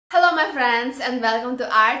Hello my friends and welcome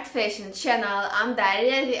to Art Fashion channel. I'm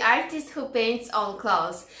Daria, the artist who paints on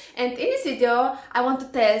clothes, and in this video I want to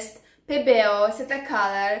test Pebeo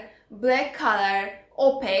Setacolor black color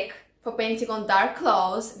opaque for painting on dark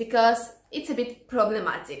clothes because it's a bit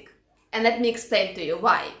problematic, and let me explain to you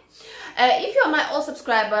why. If you are my old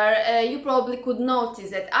subscriber, you probably could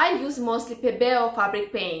notice that I use mostly Pebeo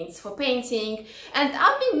fabric paints for painting, and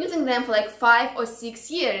I've been using them for like 5 or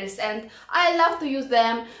 6 years, and I love to use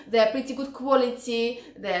them. They're pretty good quality,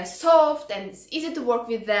 they're soft and it's easy to work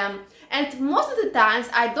with them, and most of the times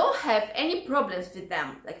I don't have any problems with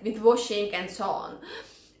them, like with washing and so on.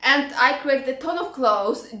 And I created a ton of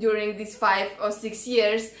clothes during these 5 or 6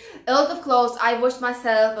 years. A lot of clothes I washed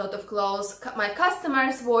myself, a lot of clothes my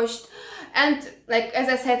customers washed, and like as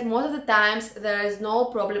I said, most of the times there is no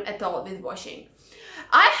problem at all with washing.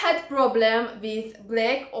 I had problem with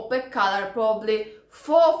black opaque color probably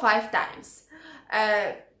 4 or 5 times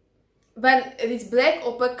when this black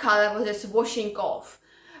opaque color was just washing off.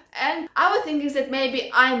 And I was thinking that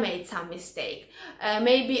maybe I made some mistake,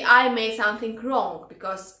 maybe I made something wrong,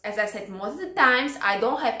 because as I said, most of the times I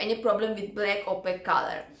don't have any problem with black opaque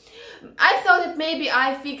color. I thought that maybe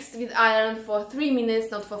I fixed with iron for 3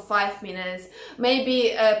 minutes, not for 5 minutes,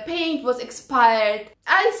 maybe paint was expired.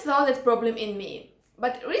 I saw that problem in me,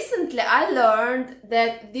 but recently I learned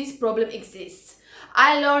that this problem exists.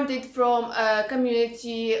 I learned it from a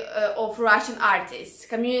community of Russian artists,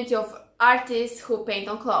 community of artists who paint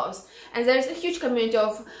on clothes, and there is a huge community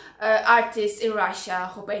of artists in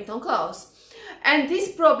Russia who paint on clothes. And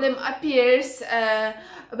this problem appears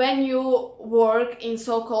when you work in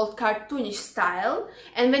so-called cartoonish style,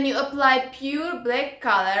 and when you apply pure black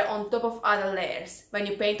color on top of other layers when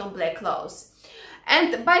you paint on black clothes.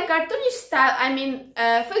 And by cartoonish style I mean,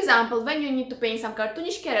 for example, when you need to paint some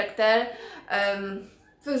cartoonish character,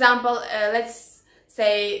 for example, let's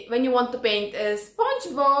say when you want to paint a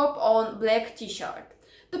SpongeBob on black t-shirt.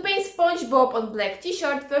 To paint SpongeBob on black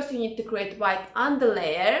t-shirt, first you need to create white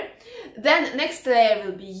underlayer, then next layer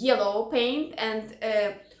will be yellow paint, and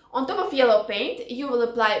on top of yellow paint you will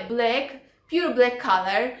apply black, pure black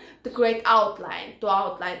color to create outline, to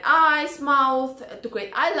outline eyes, mouth, to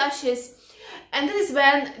create eyelashes. And that is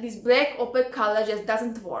when this black opaque color just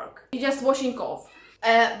doesn't work, it's just washing off.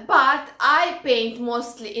 But I paint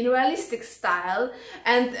mostly in realistic style,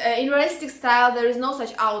 and in realistic style there is no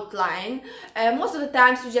such outline. Most of the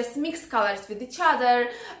times you just mix colors with each other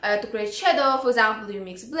to create shadow. For example, you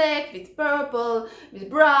mix black with purple, with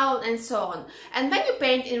brown, and so on. And when you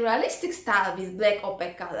paint in realistic style with black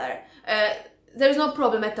opaque color, there is no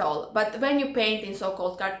problem at all. But when you paint in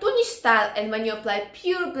so-called cartoonish style, and when you apply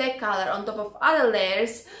pure black color on top of other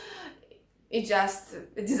layers, it's just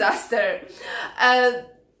a disaster.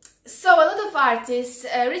 So a lot of artists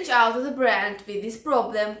reach out to the brand with this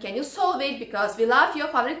problem. Can you solve it? Because we love your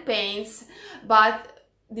fabric paints, but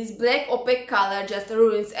this black opaque color just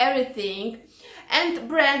ruins everything. And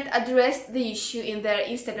brand addressed the issue in their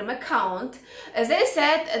Instagram account. They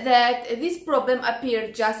said that this problem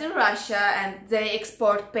appeared just in Russia, and they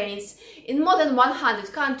export paints in more than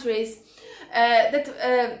 100 countries.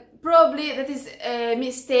 Probably that is a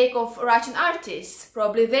mistake of Russian artists.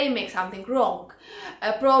 Probably they make something wrong.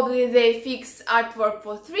 Probably they fix artwork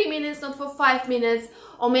for 3 minutes, not for 5 minutes,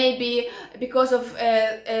 or maybe because of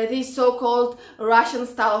this so-called Russian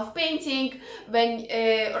style of painting, when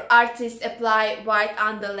artists apply white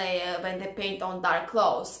underlayer when they paint on dark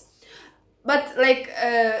clothes. But like,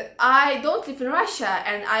 I don't live in Russia,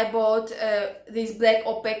 and I bought this black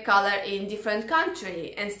opaque color in different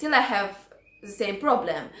country, and still I have the same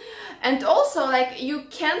problem. And also, like, you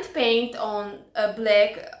can't paint on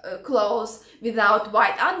black clothes without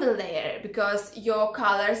white underlayer, because your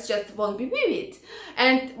colors just won't be vivid.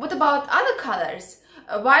 And what about other colors?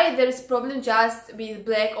 Why there is problem just with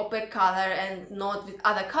black opaque color and not with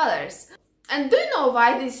other colors? And do you know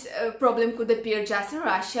why this problem could appear just in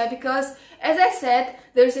Russia? Because, as I said,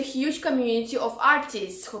 there is a huge community of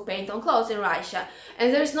artists who paint on clothes in Russia,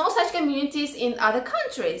 and there is no such communities in other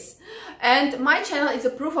countries. And my channel is a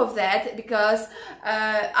proof of that, because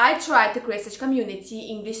I tried to create such community,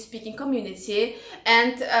 English-speaking community,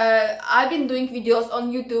 and I've been doing videos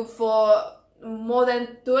on YouTube for more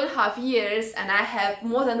than 2.5 years, and I have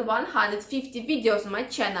more than 150 videos on my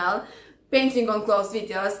channel, painting on clothes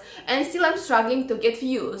videos, and still I'm struggling to get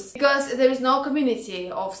views because there is no community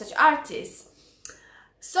of such artists.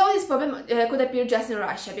 So this problem could appear just in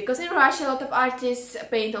Russia, because in Russia a lot of artists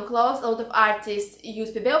paint on clothes, a lot of artists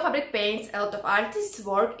use Pebeo fabric paints, a lot of artists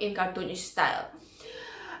work in cartoonish style.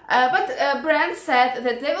 But brand said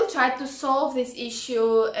that they will try to solve this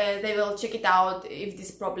issue. They will check it out if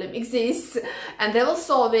this problem exists, and they will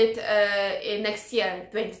solve it in next year,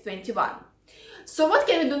 2021. So what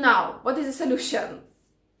can we do now? What is the solution?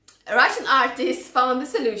 Russian artists found the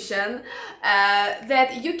solution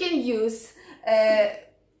that you can use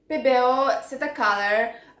Pebeo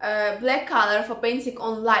Setacolor black color for painting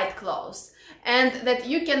on light clothes, and that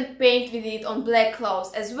you can paint with it on black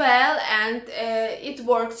clothes as well, and it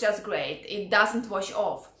works just great. It doesn't wash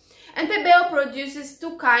off. And Pebeo produces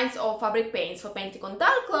two kinds of fabric paints, for painting on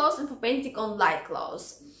dark clothes and for painting on light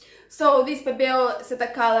clothes. So this Pebeo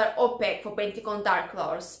Setacolor opaque for painting on dark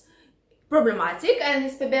clothes, problematic, and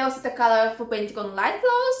this Pebeo Setacolor for painting on light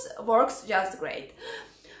clothes works just great.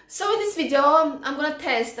 So in this video I'm gonna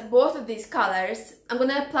test both of these colors. I'm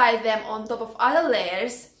gonna apply them on top of other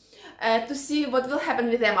layers to see what will happen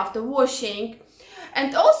with them after washing.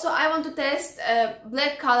 And also I want to test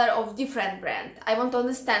black color of different brand. I want to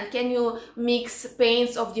understand, can you mix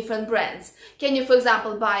paints of different brands? Can you, for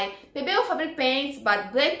example, buy Pebeo fabric paints,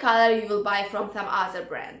 but black color you will buy from some other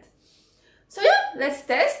brand? So yeah, let's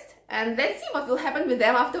test and let's see what will happen with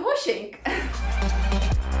them after washing.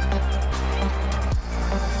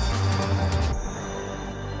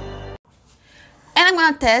 And I'm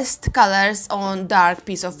gonna test colors on dark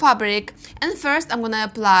piece of fabric, and first I'm gonna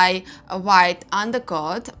apply a white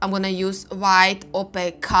undercoat. I'm gonna use white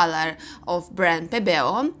opaque color of brand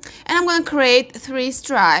Pebeo, and I'm gonna create 3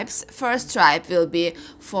 stripes. First stripe will be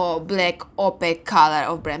for black opaque color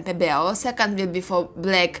of brand Pebeo, second will be for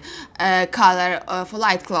black color for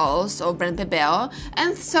light clothes of brand Pebeo,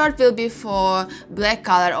 and third will be for black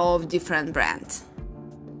color of different brands.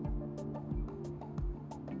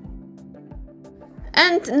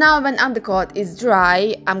 And now when undercoat is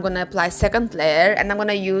dry, I'm gonna apply second layer, and I'm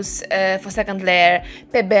gonna use for second layer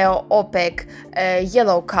Pebeo opaque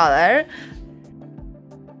yellow color.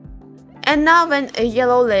 And now when a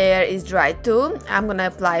yellow layer is dry too, I'm gonna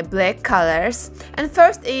apply black colors. And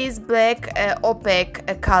first is black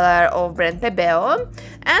opaque color of brand Pebeo,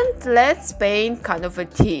 and let's paint kind of a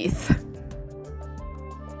teeth.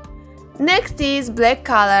 Next is black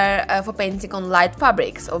color for painting on light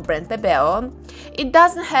fabrics of brand Pebeo. It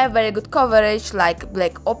doesn't have very good coverage like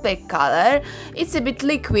black opaque color. It's a bit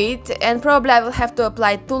liquid, and probably I will have to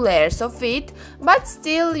apply 2 layers of it, but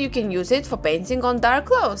still you can use it for painting on dark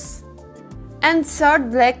clothes. And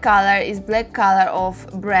third black color is black color of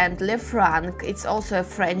brand Le Franc. It's also a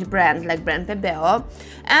French brand like brand Pebeo,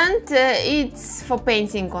 and it's for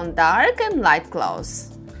painting on dark and light clothes.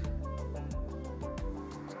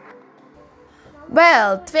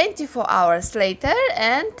 Well, 24 hours later,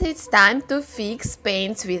 and it's time to fix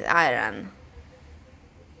paints with iron.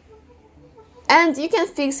 And you can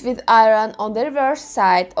fix with iron on the reverse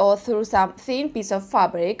side or through some thin piece of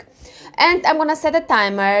fabric. And I'm gonna set a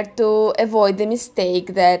timer to avoid the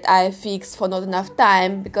mistake that I fixed for not enough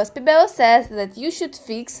time, because Pebeo says that you should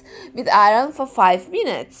fix with iron for 5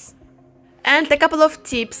 minutes. And a couple of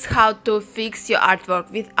tips how to fix your artwork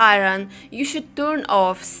with iron. You should turn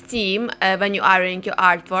off steam when you're ironing your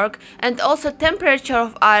artwork, and also temperature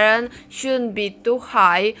of iron shouldn't be too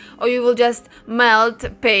high, or you will just melt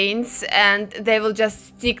paints and they will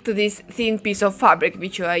just stick to this thin piece of fabric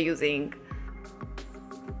which you are using.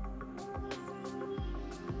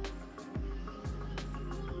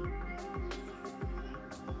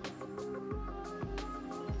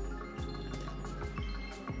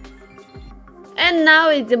 And now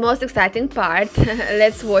it's the most exciting part.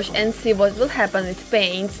 Let's wash and see what will happen with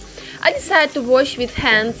paints. I decided to wash with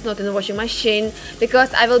hands, not in a washing machine,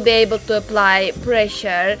 because I will be able to apply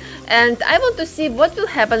pressure, and I want to see what will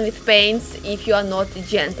happen with paints if you are not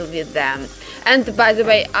gentle with them. And by the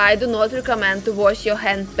way, I do not recommend to wash your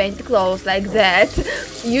hand-painted clothes like that.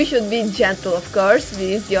 You should be gentle, of course,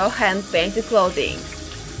 with your hand-painted clothing.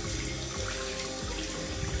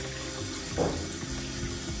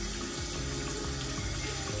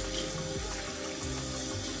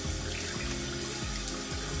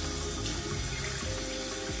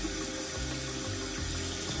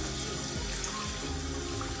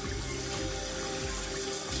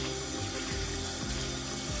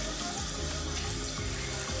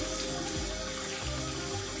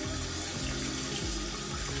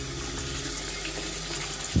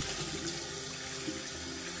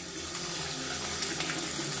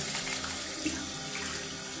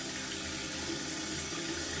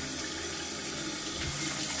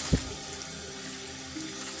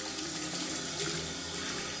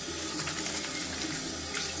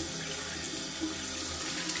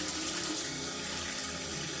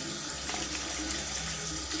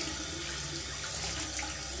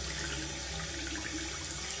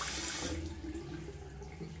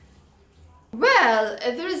 Well,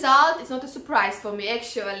 the result is not a surprise for me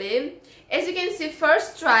actually. As you can see,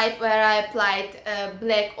 first stripe where I applied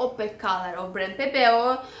black opaque color of brand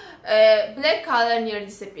Pebeo, black color nearly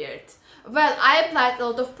disappeared. Well, I applied a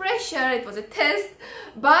lot of pressure, it was a test,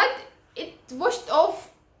 but it washed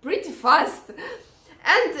off pretty fast.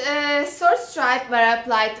 And third stripe where I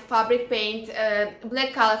applied fabric paint,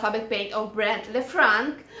 black color fabric paint of brand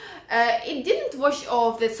Franc, it didn't wash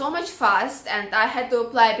off that so much fast, and I had to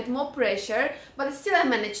apply a bit more pressure, but still I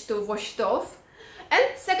managed to wash it off. And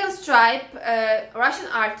second stripe, Russian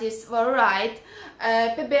artists were right.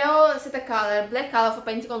 Pebeo Setacolor, black color for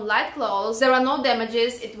painting on light clothes. There are no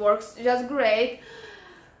damages, it works just great.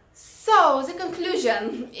 So, the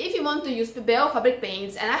conclusion, if you want to use Pebeo fabric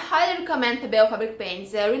paints, and I highly recommend Pebeo fabric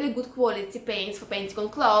paints, they are really good quality paints for painting on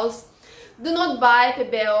clothes, do not buy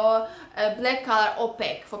Pebeo black color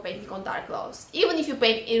opaque for painting on dark clothes. Even if you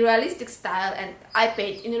paint in realistic style, and I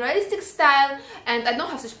paint in realistic style and I don't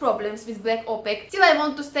have such problems with black opaque, still I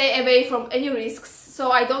want to stay away from any risks,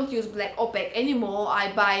 so I don't use black opaque anymore.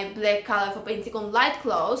 I buy black color for painting on light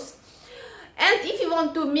clothes. And if you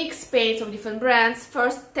want to mix paints from different brands,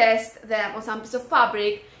 first test them on some piece of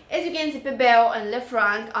fabric. As you can see, Pebeo and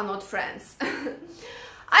Franc are not friends.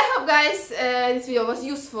 I hope guys this video was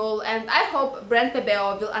useful, and I hope brand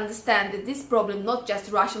Pebeo will understand that this problem not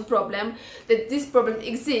just Russian problem, that this problem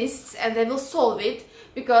exists and they will solve it,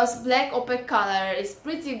 because black opaque color is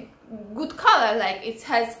pretty good color, like it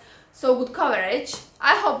has so good coverage.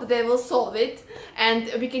 I hope they will solve it and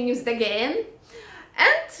we can use it again.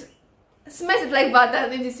 And smash the like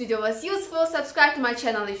button if this video was useful, subscribe to my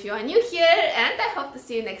channel if you are new here, and I hope to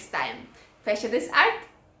see you next time. Fashion is art,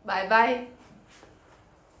 bye bye!